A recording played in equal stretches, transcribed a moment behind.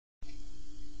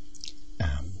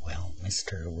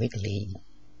Mr. Wiggly,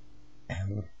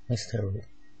 Mr.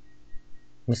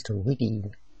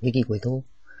 Wiggy Wiggle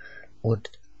would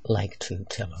like to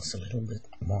tell us a little bit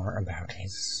more about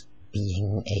his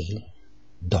being a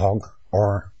dog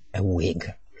or a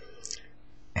wig,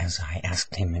 as I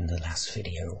asked him in the last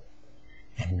video,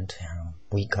 and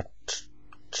we got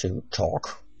to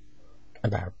talk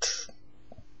about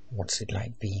what's it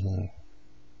like being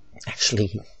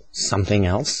actually something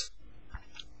else,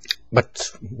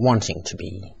 but wanting to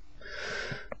be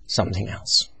something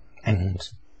else, and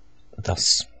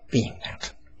thus being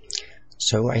that.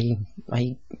 So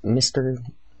Mr.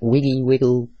 Wiggy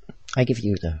Wiggle, I give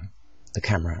you the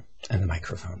camera and the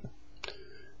microphone.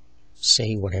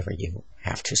 Say whatever you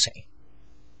have to say.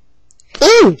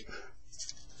 Ooh!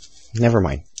 Never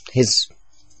mind. His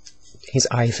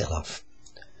eye fell off.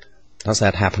 Does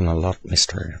that happen a lot,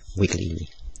 Mr. Wiggly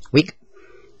Wig?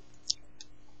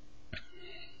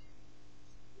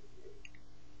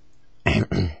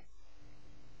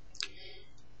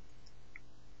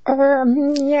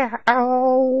 Yeah,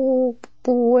 oh,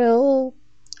 well,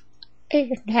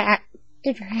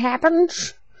 it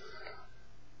happens.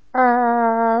 I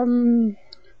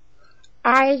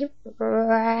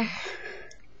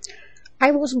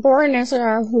was born as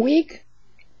a wig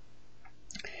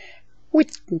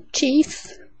with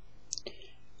teeth,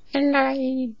 and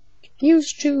I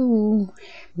used to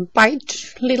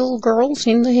bite little girls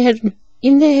in the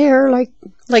hair like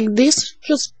this,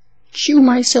 just chew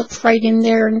myself right in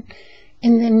there, and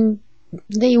then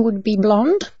they would be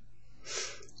blonde,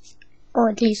 or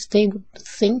at least they would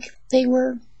think they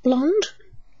were blonde.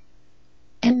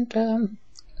 And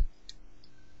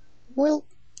well,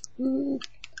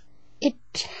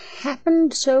 it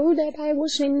happened so that I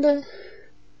was in the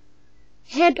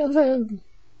head of a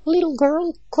little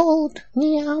girl called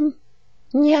Niamh.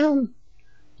 Niamh.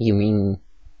 You mean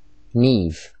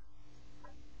Niamh?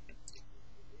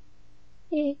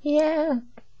 Yeah,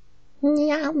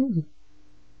 Niamh.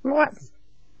 What?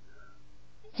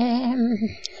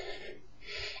 And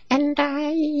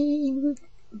I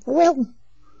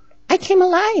came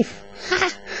alive.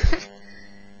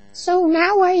 So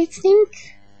now I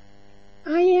think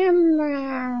I am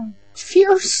a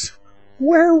fierce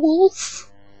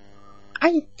werewolf.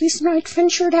 I this night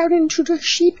ventured out into the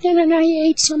sheep den and I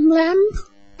ate some lamb.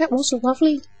 That was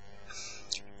lovely.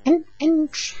 And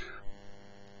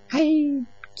I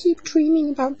keep dreaming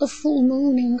about the full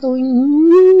moon and going,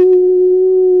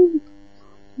 ooh,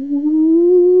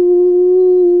 ooh.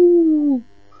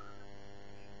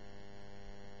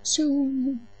 So,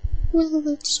 well,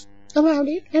 that's about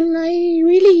it. And I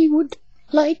really would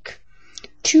like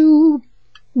to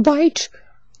bite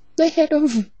the head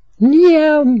of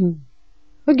Niamh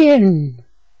again,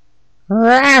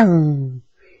 round,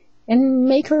 and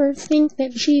make her think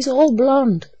that she's all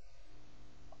blonde.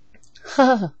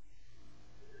 Ha!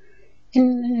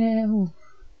 And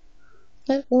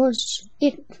that was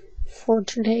it for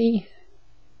today.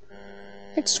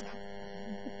 It's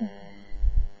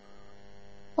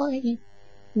bye.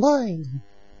 Bye.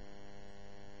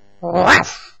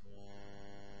 Ruff.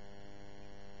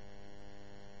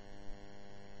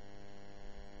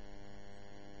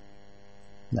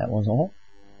 That was all?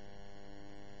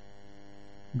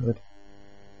 Good.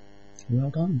 Well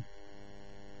done.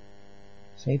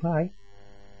 Say bye.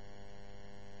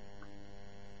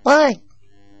 Bye.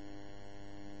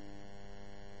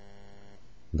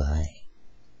 Bye.